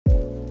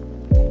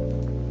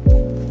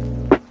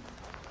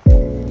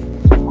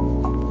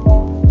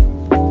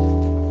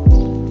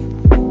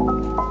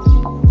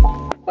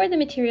for the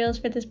materials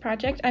for this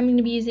project, I'm going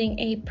to be using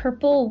a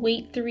purple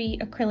weight 3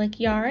 acrylic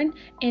yarn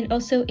and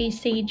also a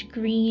sage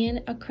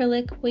green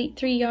acrylic weight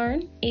 3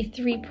 yarn, a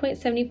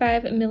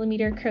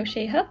 3.75mm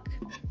crochet hook,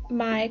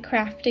 my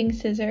crafting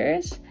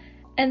scissors,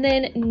 and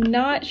then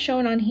not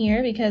shown on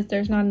here because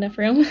there's not enough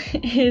room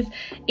is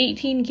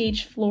 18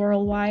 gauge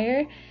floral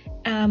wire,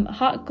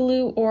 hot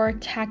glue or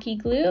tacky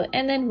glue,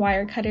 and then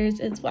wire cutters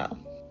as well.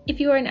 If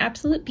you are an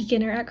absolute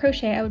beginner at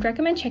crochet, I would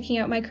recommend checking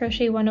out my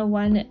Crochet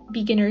 101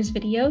 beginners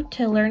video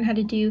to learn how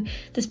to do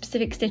the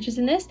specific stitches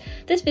in this.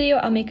 This video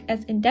I'll make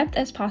as in-depth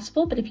as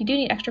possible, but if you do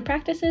need extra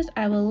practices,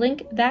 I will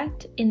link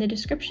that in the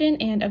description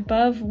and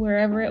above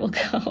wherever it will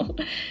go.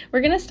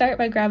 We're going to start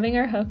by grabbing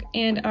our hook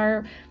and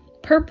our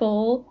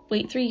purple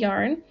weight 3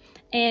 yarn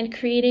and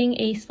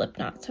creating a slip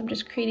knot. So I'm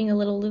just creating a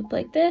little loop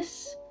like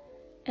this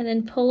and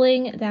then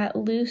pulling that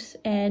loose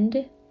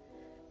end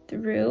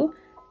through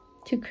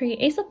to create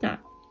a slip knot.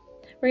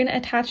 We're going to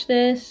attach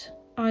this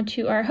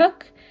onto our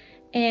hook,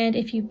 and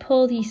if you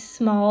pull the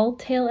small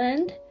tail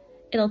end,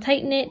 it'll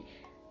tighten it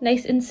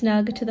nice and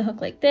snug to the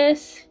hook like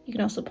this. You can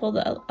also pull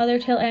the other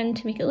tail end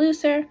to make it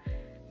looser,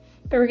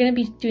 but we're going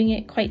to be doing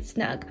it quite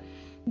snug.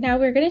 Now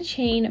we're going to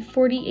chain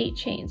 48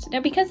 chains.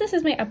 Now because this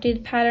is my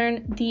updated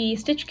pattern, the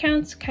stitch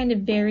counts kind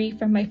of vary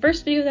from my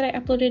first video that I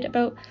uploaded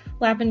about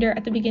lavender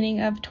at the beginning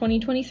of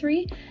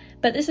 2023.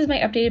 But this is my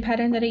updated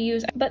pattern that I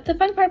use. But the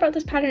fun part about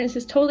this pattern is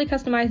it's totally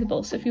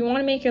customizable. So if you want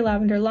to make your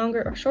lavender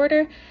longer or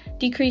shorter,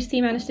 decrease the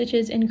amount of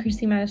stitches, increase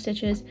the amount of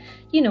stitches,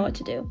 you know what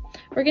to do.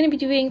 We're going to be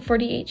doing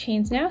 48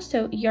 chains now.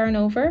 So yarn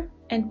over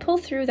and pull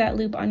through that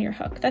loop on your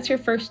hook. That's your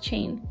first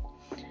chain.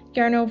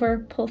 Yarn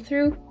over, pull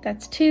through,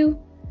 that's 2.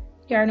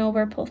 Yarn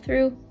over, pull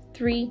through,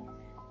 3.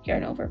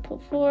 Yarn over, pull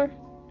 4.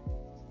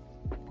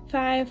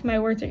 5. My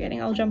words are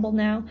getting all jumbled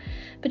now.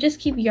 But just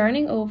keep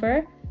yarning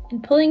over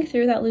and pulling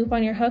through that loop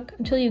on your hook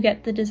until you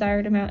get the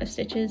desired amount of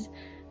stitches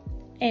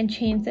and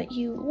chains that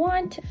you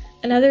want.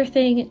 Another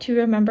thing to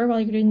remember while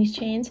you're doing these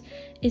chains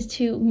is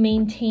to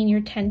maintain your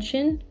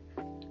tension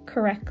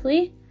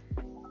correctly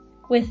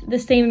with the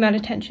same amount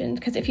of tension,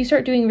 because if you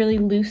start doing really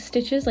loose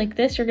stitches like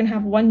this, you're going to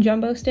have one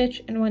jumbo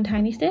stitch and one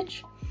tiny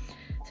stitch.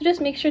 So just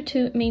make sure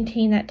to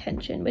maintain that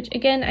tension, which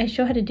again I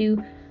show how to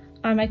do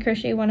on my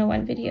Crochet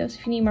 101 videos.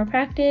 If you need more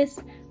practice,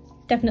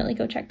 definitely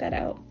go check that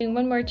out. Doing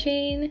one more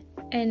chain,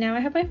 and now I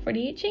have my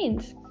 48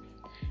 chains.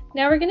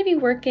 Now we're going to be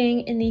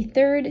working in the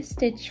 3rd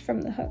stitch from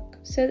the hook.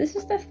 So this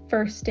is the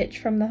 1st stitch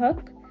from the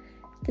hook,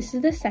 this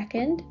is the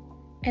 2nd,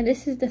 and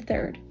this is the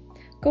 3rd.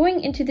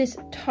 Going into this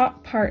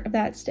top part of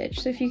that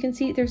stitch, so if you can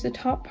see there's the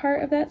top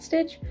part of that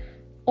stitch,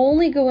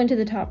 only go into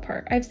the top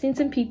part. I've seen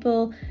some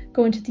people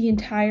go into the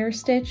entire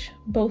stitch,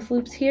 both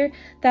loops here.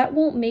 That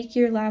won't make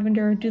your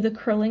lavender do the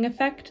curling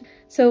effect.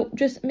 So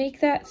just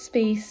make that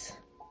space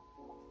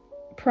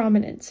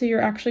prominent so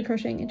you're actually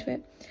crocheting into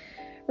it.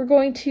 We're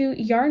going to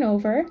yarn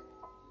over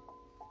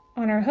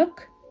on our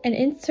hook and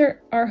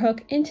insert our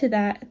hook into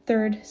that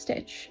 3rd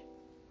stitch.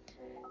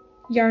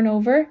 Yarn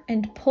over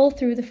and pull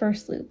through the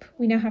 1st loop.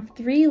 We now have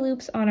 3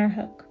 loops on our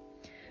hook.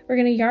 We're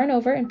going to yarn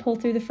over and pull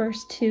through the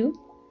first 2,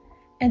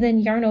 and then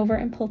yarn over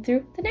and pull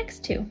through the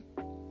next 2.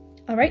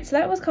 Alright, so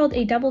that was called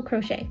a double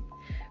crochet.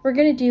 We're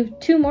going to do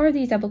 2 more of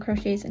these double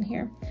crochets in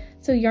here.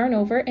 So yarn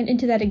over and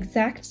into that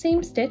exact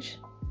same stitch,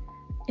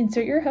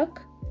 insert your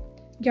hook,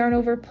 yarn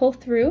over, pull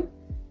through.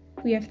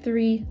 We have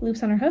 3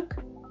 loops on our hook,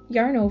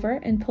 yarn over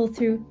and pull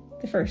through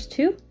the first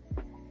 2,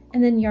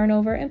 and then yarn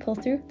over and pull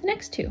through the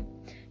next 2.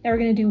 Now we're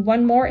going to do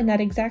 1 more in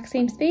that exact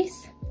same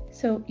space.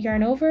 So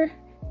yarn over,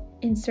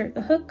 insert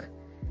the hook,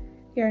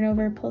 yarn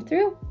over, pull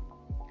through,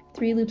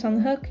 3 loops on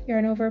the hook,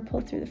 yarn over,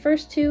 pull through the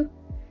first 2,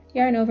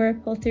 yarn over,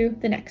 pull through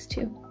the next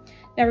 2.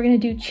 Now we're going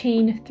to do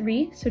chain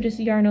 3, so just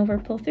yarn over,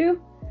 pull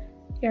through,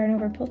 yarn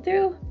over, pull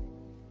through,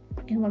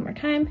 and 1 more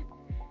time.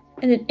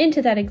 And then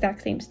into that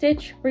exact same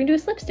stitch, we're going to do a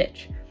slip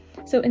stitch.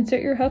 So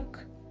insert your hook,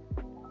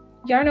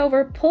 yarn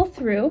over, pull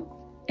through,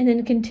 and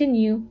then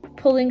continue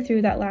pulling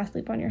through that last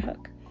loop on your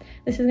hook.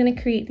 This is going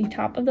to create the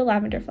top of the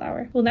lavender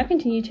flower. We'll now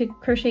continue to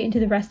crochet into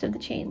the rest of the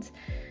chains.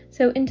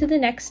 So into the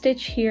next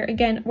stitch here,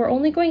 again, we're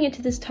only going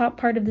into this top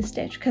part of the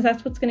stitch because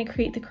that's what's going to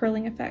create the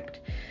curling effect.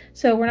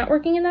 So we're not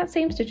working in that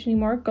same stitch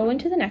anymore. Go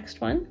into the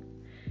next one,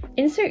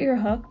 insert your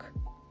hook,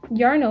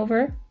 yarn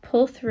over,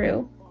 pull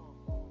through,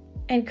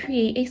 and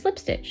create a slip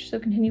stitch. So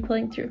continue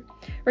pulling through.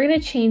 We're going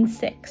to chain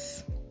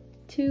 6.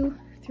 2,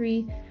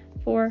 3,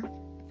 4,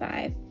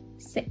 5,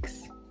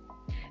 6.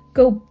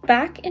 Go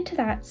back into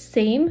that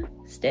same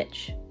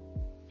stitch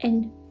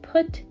and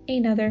put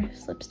another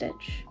slip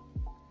stitch.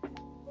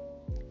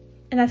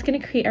 And that's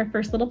going to create our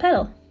first little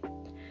petal.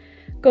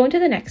 Go into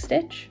the next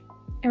stitch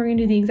and we're going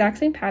to do the exact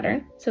same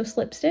pattern. So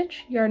slip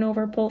stitch, yarn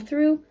over, pull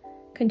through,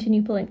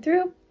 continue pulling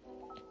through.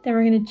 Then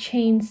we're going to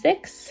chain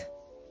 6.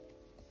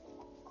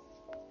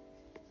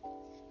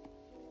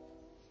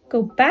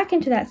 Go back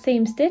into that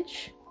same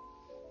stitch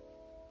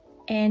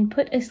and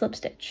put a slip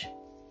stitch.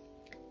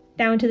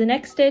 Now into the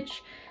next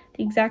stitch,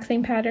 the exact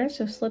same pattern,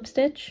 so slip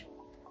stitch,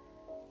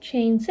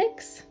 chain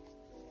 6,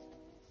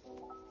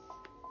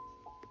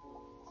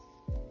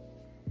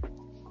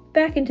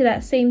 back into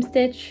that same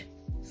stitch,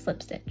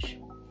 slip stitch.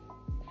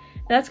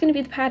 That's going to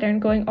be the pattern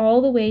going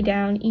all the way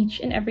down each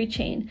and every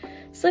chain.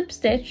 Slip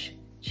stitch,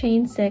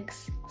 chain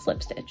 6,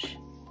 slip stitch.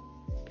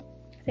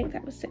 I think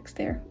that was 6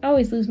 there. I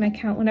always lose my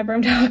count whenever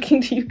I'm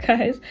talking to you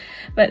guys.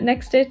 But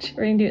next stitch,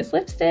 we're going to do a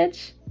slip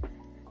stitch.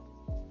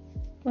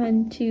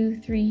 1,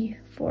 2, 3,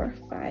 4,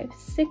 5,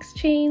 6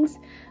 chains,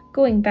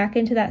 going back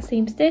into that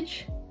same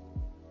stitch,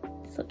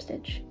 slip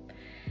stitch.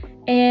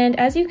 And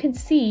as you can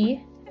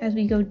see, as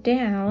we go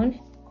down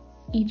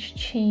each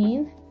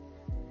chain,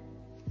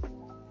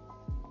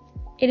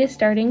 it is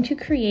starting to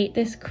create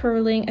this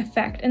curling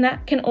effect, and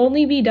that can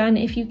only be done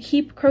if you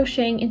keep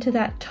crocheting into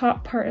that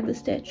top part of the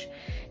stitch.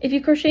 If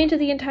you crochet into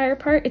the entire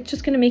part, it's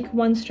just going to make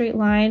one straight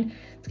line.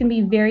 It's going to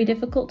be very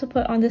difficult to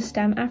put on the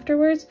stem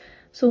afterwards,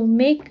 so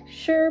make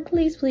sure,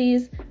 please,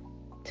 please,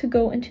 to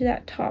go into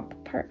that top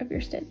part of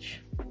your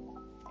stitch.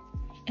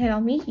 And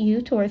I'll meet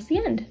you towards the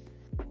end.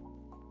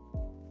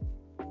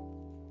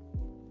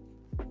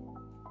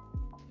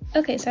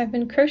 Okay, so I've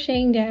been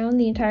crocheting down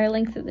the entire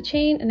length of the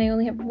chain, and I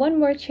only have one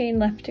more chain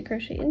left to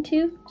crochet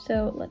into,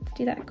 so let's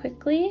do that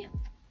quickly.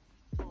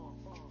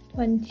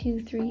 1,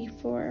 2, 3,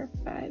 4,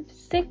 5,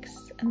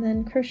 6, and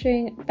then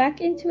crocheting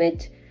back into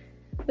it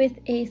with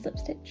a slip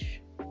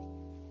stitch.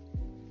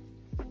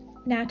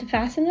 Now to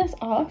fasten this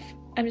off,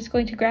 I'm just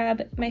going to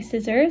grab my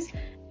scissors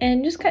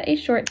and just cut a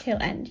short tail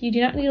end. You do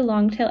not need a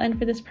long tail end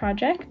for this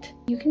project.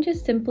 You can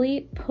just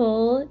simply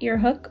pull your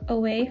hook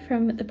away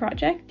from the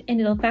project and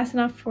it'll fasten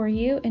off for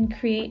you and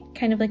create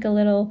kind of like a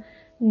little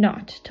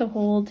knot to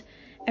hold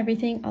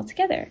everything all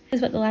together. This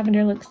is what the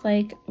lavender looks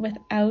like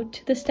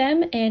without the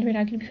stem, and we're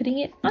now going to be putting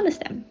it on the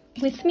stem.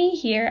 With me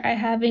here, I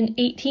have an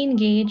 18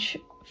 gauge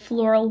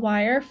floral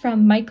wire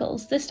from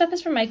Michaels. This stuff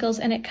is from Michaels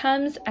and it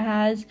comes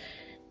as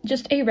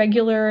just a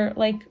regular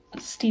like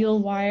steel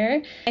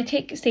wire. I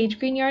take sage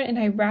green yarn and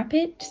I wrap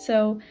it,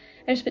 so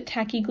I just put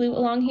tacky glue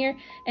along here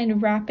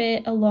and wrap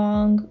it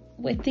along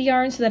with the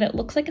yarn so that it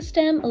looks like a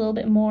stem a little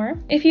bit more.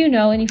 If you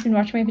know, and you've been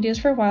watching my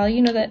videos for a while,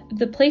 you know that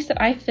the place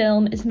that I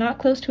film is not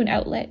close to an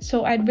outlet,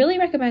 so I'd really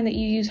recommend that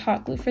you use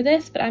hot glue for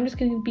this, but I'm just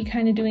going to be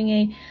kind of doing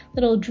a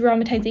little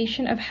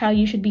dramatization of how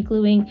you should be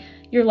gluing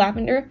your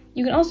lavender.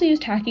 You can also use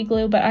tacky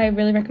glue, but I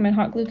really recommend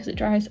hot glue because it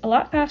dries a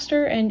lot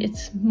faster and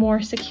it's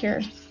more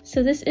secure.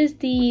 So this is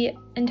the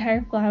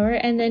entire flower,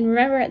 and then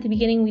remember at the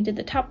beginning we did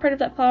the top part of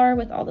that flower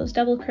with all those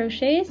double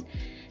crochets.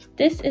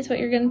 This is what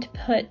you're going to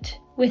put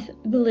with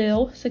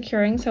glue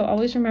securing, so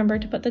always remember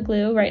to put the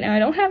glue. Right now I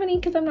don't have any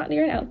because I'm not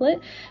near an outlet,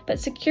 but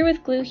secure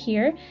with glue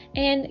here,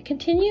 and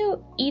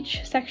continue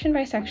each section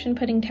by section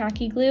putting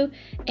tacky glue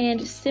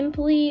and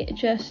simply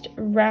just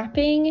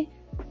wrapping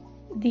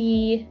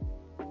the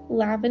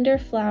lavender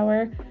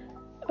flower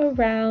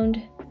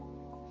around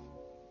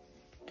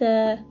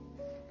the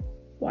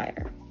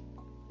wire.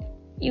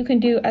 You can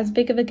do as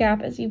big of a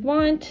gap as you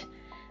want.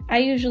 I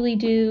usually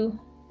do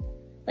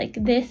like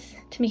this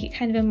to make it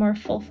kind of a more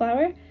full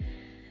flower,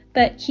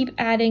 but keep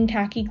adding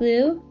tacky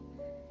glue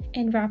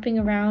and wrapping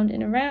around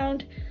and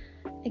around.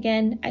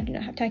 Again, I do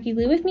not have tacky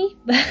glue with me,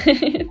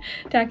 but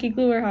tacky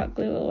glue or hot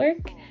glue will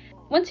work.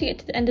 Once you get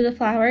to the end of the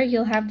flower,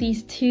 you'll have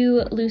these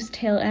two loose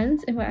tail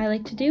ends, and what I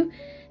like to do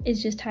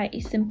is just tie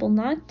a simple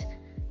knot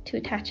to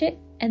attach it,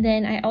 and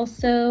then I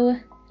also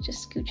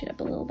just scooch it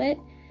up a little bit,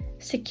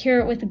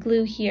 secure it with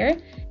glue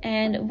here,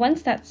 and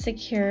once that's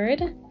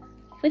secured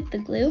with the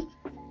glue,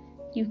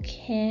 you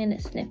can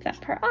snip that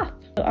part off.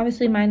 So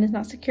obviously mine is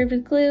not secured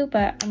with glue,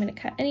 but I'm going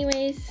to cut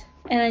anyways.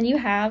 And then you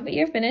have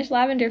your finished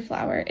lavender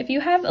flower. If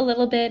you have a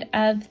little bit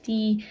of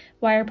the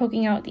wire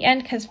poking out at the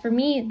end, because for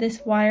me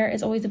this wire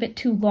is always a bit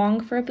too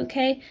long for a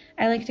bouquet,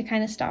 I like to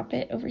kind of stop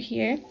it over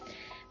here.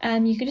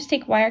 You could just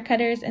take wire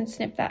cutters and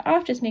snip that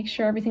off. Just make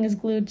sure everything is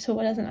glued so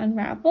it doesn't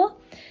unravel.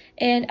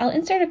 And I'll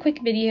insert a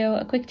quick video,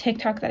 a quick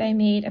TikTok that I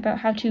made about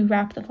how to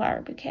wrap the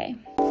flower bouquet.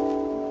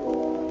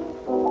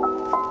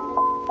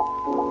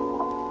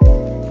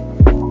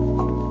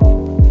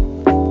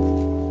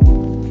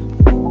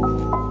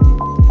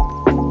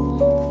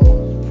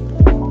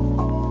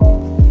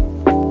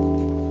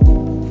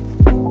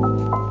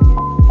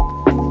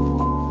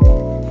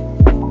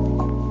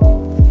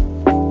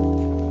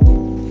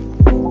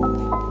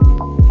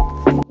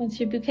 Once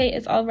your bouquet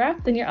is all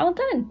wrapped, then you're all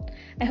done.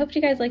 I hope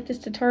you guys liked this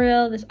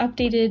tutorial, this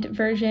updated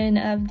version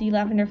of the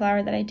lavender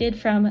flower that I did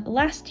from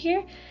last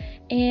year.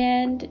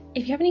 And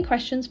if you have any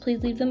questions,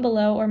 please leave them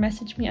below or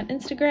message me on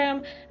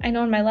Instagram. I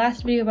know in my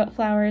last video about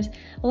flowers,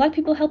 a lot of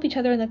people help each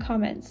other in the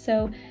comments.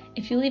 So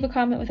if you leave a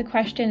comment with a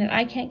question and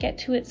I can't get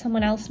to it,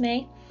 someone else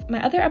may.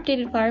 My other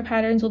updated flower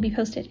patterns will be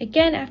posted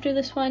again after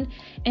this one,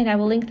 and I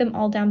will link them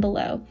all down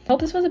below. I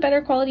hope this was a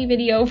better quality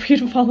video for you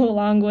to follow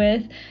along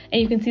with,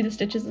 and you can see the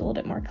stitches a little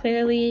bit more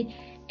clearly.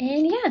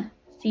 And yeah,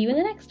 see you in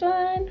the next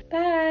one.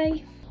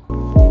 Bye!